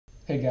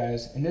Hey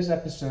guys, in this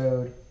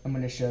episode, I'm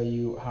going to show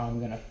you how I'm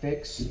going to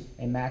fix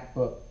a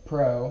MacBook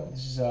Pro.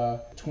 This is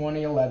a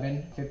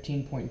 2011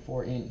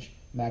 15.4 inch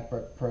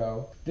MacBook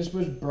Pro. This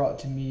was brought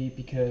to me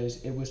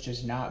because it was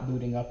just not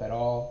booting up at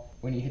all.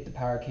 When you hit the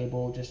power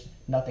cable, just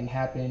nothing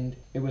happened.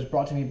 It was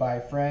brought to me by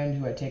a friend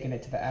who had taken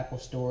it to the Apple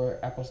Store.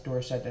 Apple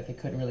Store said that they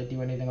couldn't really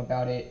do anything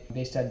about it.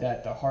 They said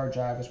that the hard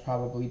drive was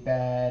probably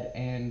bad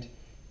and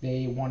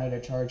they wanted to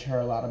charge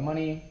her a lot of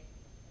money.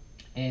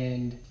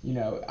 And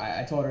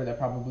I told her that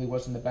probably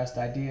wasn't the best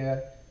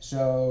idea.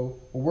 So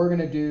what we're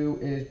gonna do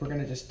is we're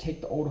gonna just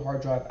take the old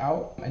hard drive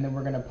out, and then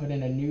we're gonna put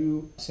in a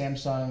new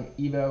Samsung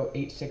EVO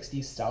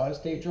 860 solid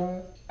state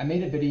drive. I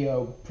made a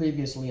video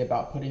previously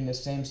about putting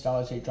this same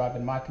solid state drive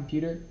in my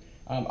computer.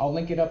 I'll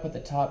link it up at the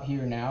top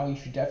here now. You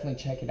should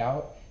definitely check it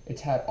out.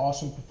 It's had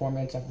awesome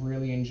performance. I've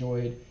really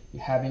enjoyed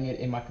having it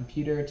in my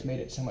computer. It's made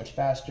it so much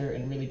faster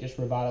and really just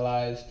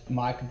revitalized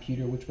my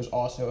computer, which was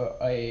also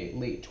a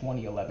late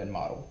 2011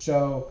 model.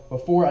 So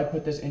before I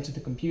put this into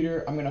the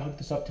computer, I'm gonna hook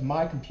this up to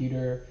my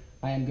computer.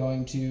 I am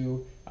going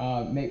to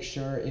make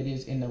sure it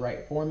is in the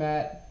right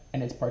format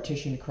and it's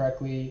partitioned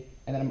correctly.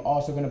 And then I'm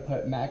also gonna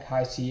put Mac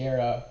High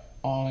Sierra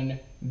on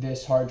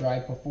this hard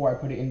drive before I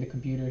put it in the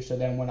computer. So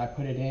then when I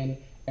put it in,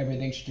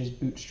 everything should just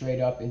boot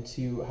straight up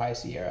into High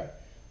Sierra.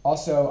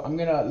 Also, I'm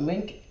gonna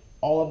link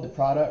all of the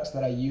products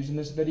that I use in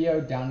this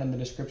video down in the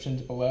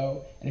descriptions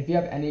below. And if you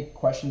have any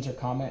questions or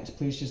comments,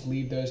 please just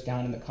leave those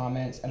down in the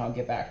comments and I'll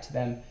get back to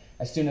them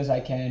as soon as I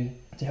can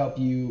to help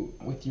you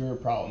with your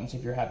problems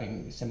if you're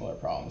having similar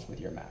problems with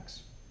your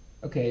Macs.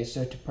 Okay,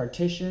 so to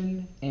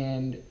partition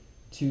and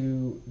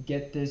to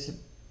get this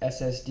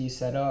SSD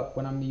set up,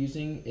 what I'm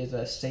using is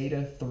a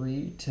SATA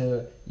 3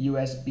 to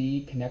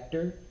USB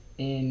connector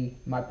in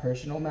my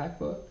personal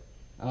MacBook.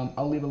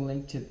 I'll leave a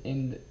link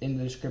in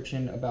the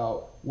description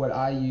about what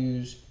I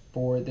use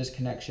for this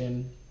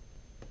connection.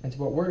 And so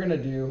what we're gonna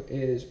do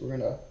is we're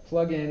gonna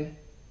plug in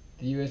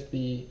the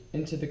USB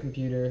into the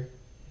computer.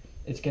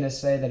 It's gonna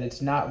say that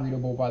it's not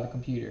readable by the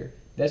computer.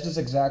 This is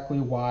exactly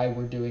why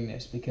we're doing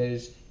this,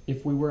 because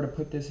if we were to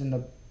put this in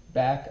the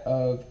back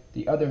of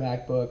the other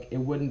MacBook, it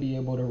wouldn't be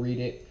able to read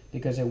it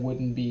because it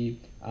wouldn't be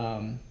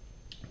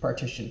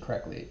partitioned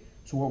correctly.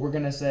 So what we're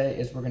gonna say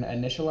is we're gonna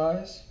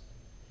initialize,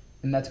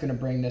 and that's going to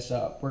bring this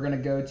up. We're going to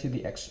go to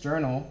the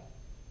external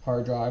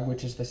hard drive,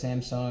 which is the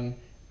Samsung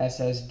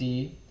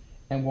SSD,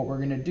 and what we're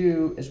going to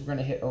do is we're going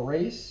to hit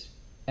erase,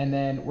 and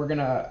then we're going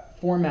to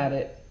format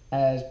it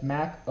as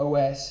Mac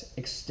OS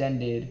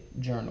extended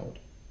journaled.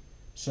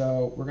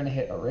 So we're going to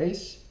hit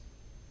erase,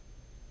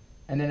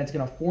 and then it's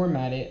going to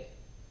format it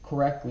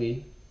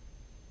correctly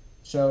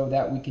so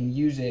that we can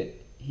use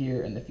it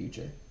here in the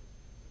future.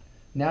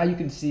 Now you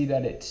can see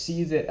that it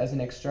sees it as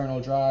an external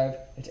drive.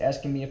 It's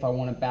asking me if I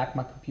want to back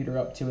my computer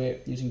up to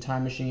it using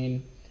Time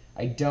Machine.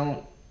 I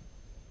don't,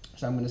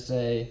 so I'm going to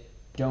say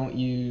don't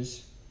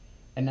use,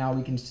 and now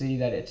we can see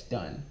that it's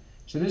done.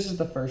 So this is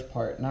the first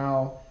part.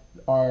 Now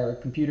our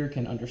computer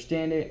can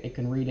understand it, it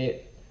can read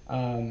it.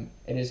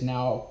 It is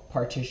now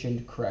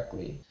partitioned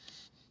correctly.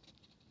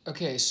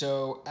 Okay,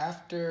 so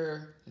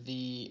after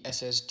the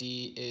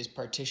SSD is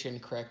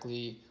partitioned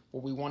correctly,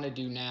 what we want to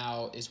do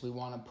now is we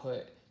want to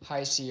put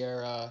High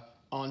Sierra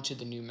onto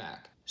the new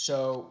Mac.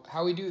 So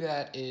how we do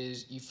that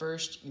is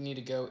you need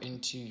to go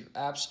into your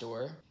App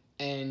Store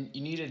and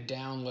you need to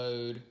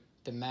download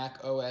the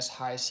Mac OS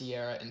High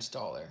Sierra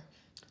installer.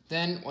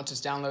 Then once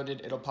it's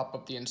downloaded, it'll pop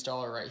up the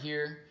installer right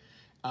here.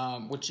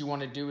 What you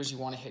want to do is you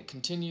want to hit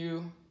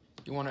continue,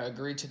 you want to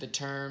agree to the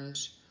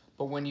terms,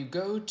 but when you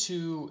go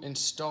to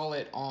install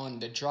it on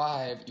the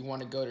drive, you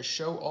want to go to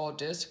show all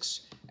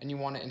disks, and you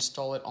want to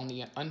install it on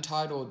the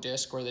untitled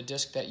disk, or the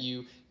disk that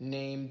you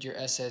named your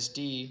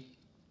SSD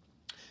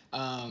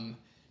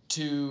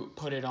to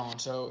put it on.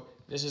 So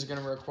this is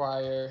going to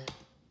require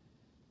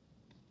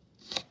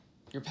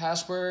your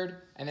password,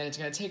 and then it's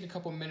going to take a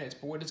couple minutes,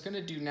 but what it's going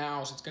to do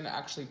now is it's going to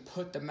actually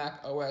put the Mac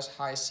OS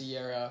High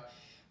Sierra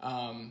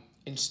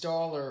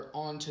installer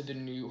onto the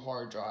new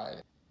hard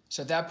drive.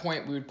 So at that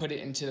point, we would put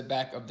it into the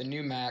back of the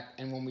new Mac,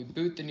 and when we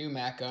boot the new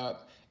Mac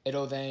up,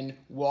 it'll then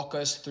walk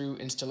us through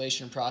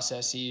installation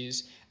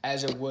processes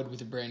as it would with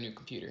a brand new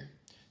computer.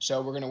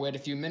 So we're gonna wait a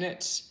few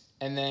minutes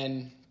and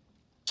then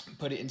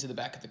put it into the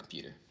back of the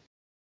computer.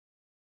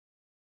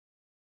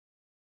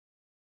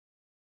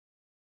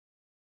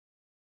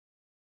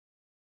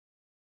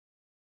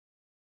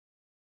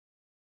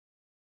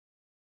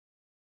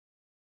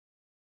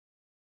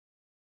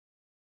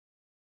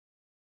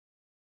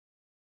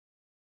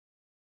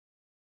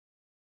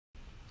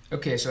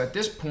 Okay, so at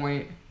this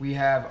point, we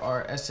have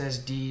our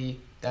SSD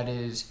that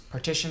is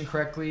partitioned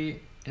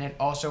correctly, and it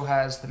also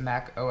has the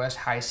Mac OS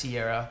High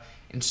Sierra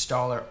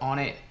installer on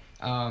it.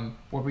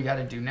 What we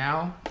gotta do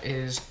now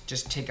is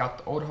just take out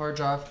the old hard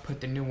drive,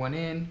 put the new one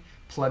in,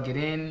 plug it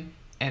in,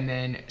 and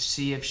then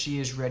see if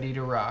she is ready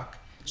to rock.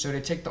 So to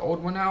take the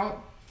old one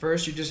out,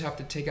 first you just have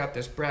to take out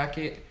this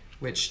bracket,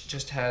 which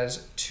just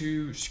has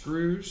 2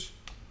 screws.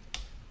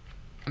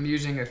 I'm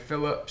using a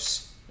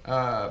Phillips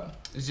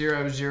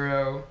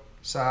 00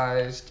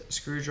 sized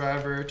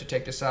screwdriver to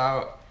take this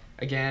out.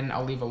 Again,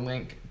 I'll leave a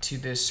link to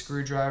this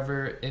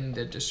screwdriver in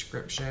the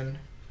description.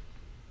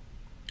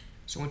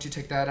 So once you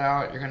take that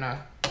out, you're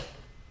gonna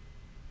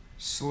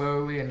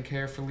slowly and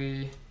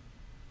carefully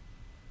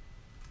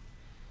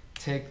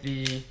take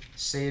the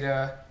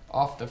SATA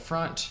off the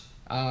front.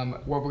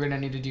 What we're gonna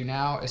need to do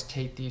now is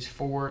take these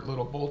 4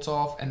 little bolts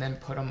off and then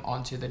put them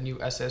onto the new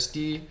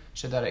SSD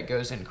so that it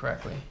goes in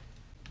correctly.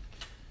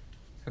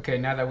 Okay,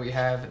 now that we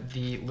have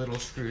the little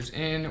screws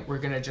in, we're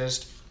gonna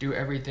just do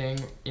everything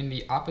in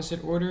the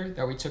opposite order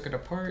that we took it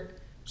apart.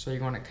 So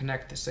you wanna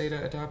connect the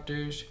SATA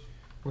adapters.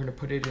 We're gonna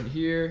put it in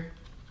here,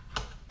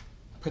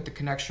 put the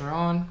connector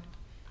on,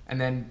 and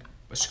then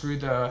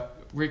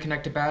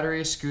reconnect the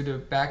battery, screw the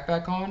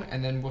back on,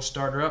 and then we'll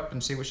start her up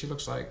and see what she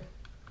looks like.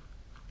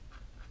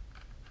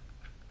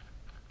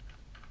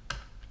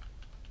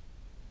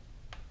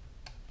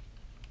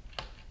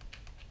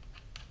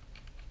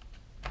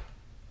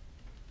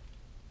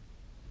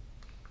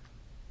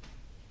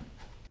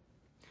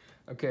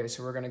 Okay,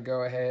 so we're gonna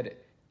go ahead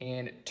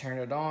and turn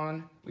it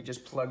on. We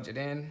just plugged it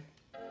in.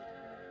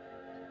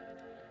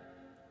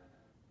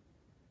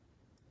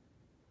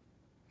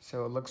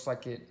 So it looks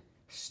like it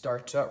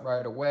starts up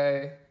right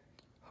away.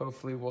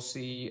 Hopefully we'll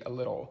see a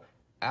little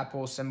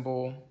Apple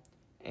symbol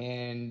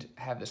and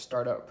have the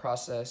startup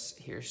process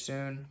here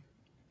soon.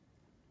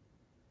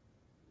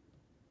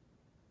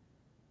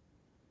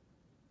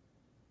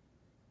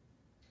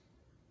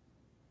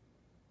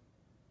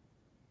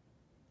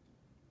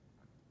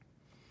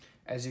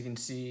 As you can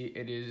see,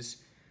 it is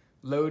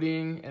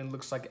loading and it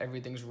looks like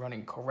everything's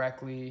running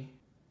correctly.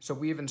 So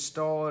we've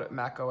installed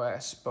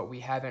macOS, but we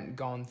haven't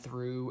gone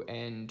through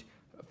and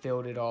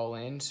filled it all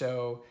in.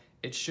 So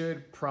it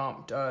should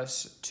prompt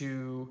us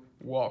to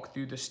walk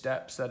through the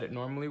steps that it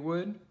normally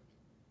would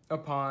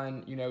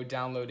upon,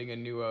 downloading a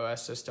new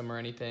OS system or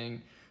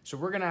anything. So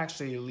we're gonna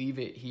actually leave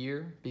it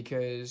here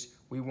because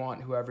we want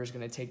whoever's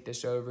gonna take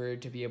this over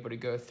to be able to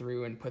go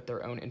through and put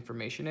their own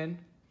information in.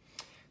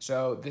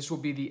 So this will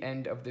be the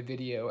end of the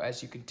video.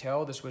 As you can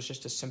tell, this was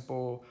just a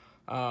simple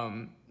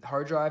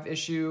hard drive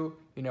issue.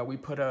 We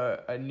put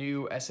a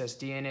new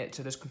SSD in it,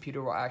 so this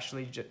computer will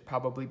actually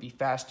probably be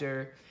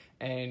faster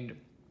and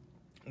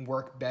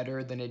work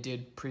better than it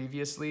did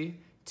previously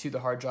to the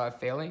hard drive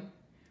failing.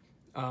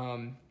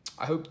 I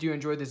hope you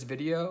enjoyed this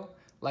video.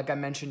 Like I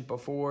mentioned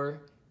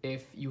before,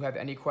 if you have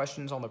any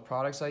questions on the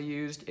products I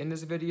used in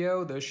this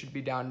video, those should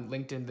be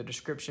linked in the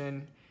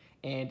description.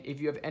 And if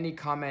you have any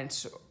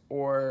comments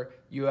or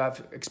you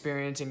have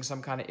experiencing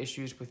some kind of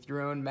issues with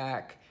your own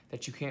Mac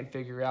that you can't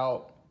figure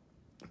out,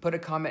 put a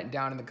comment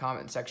down in the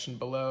comment section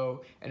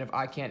below. And if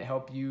I can't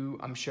help you,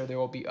 I'm sure there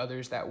will be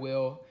others that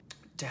will,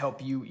 to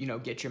help you,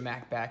 get your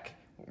Mac back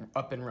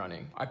up and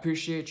running. I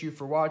appreciate you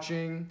for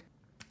watching,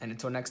 and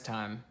until next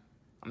time,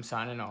 I'm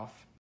signing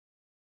off.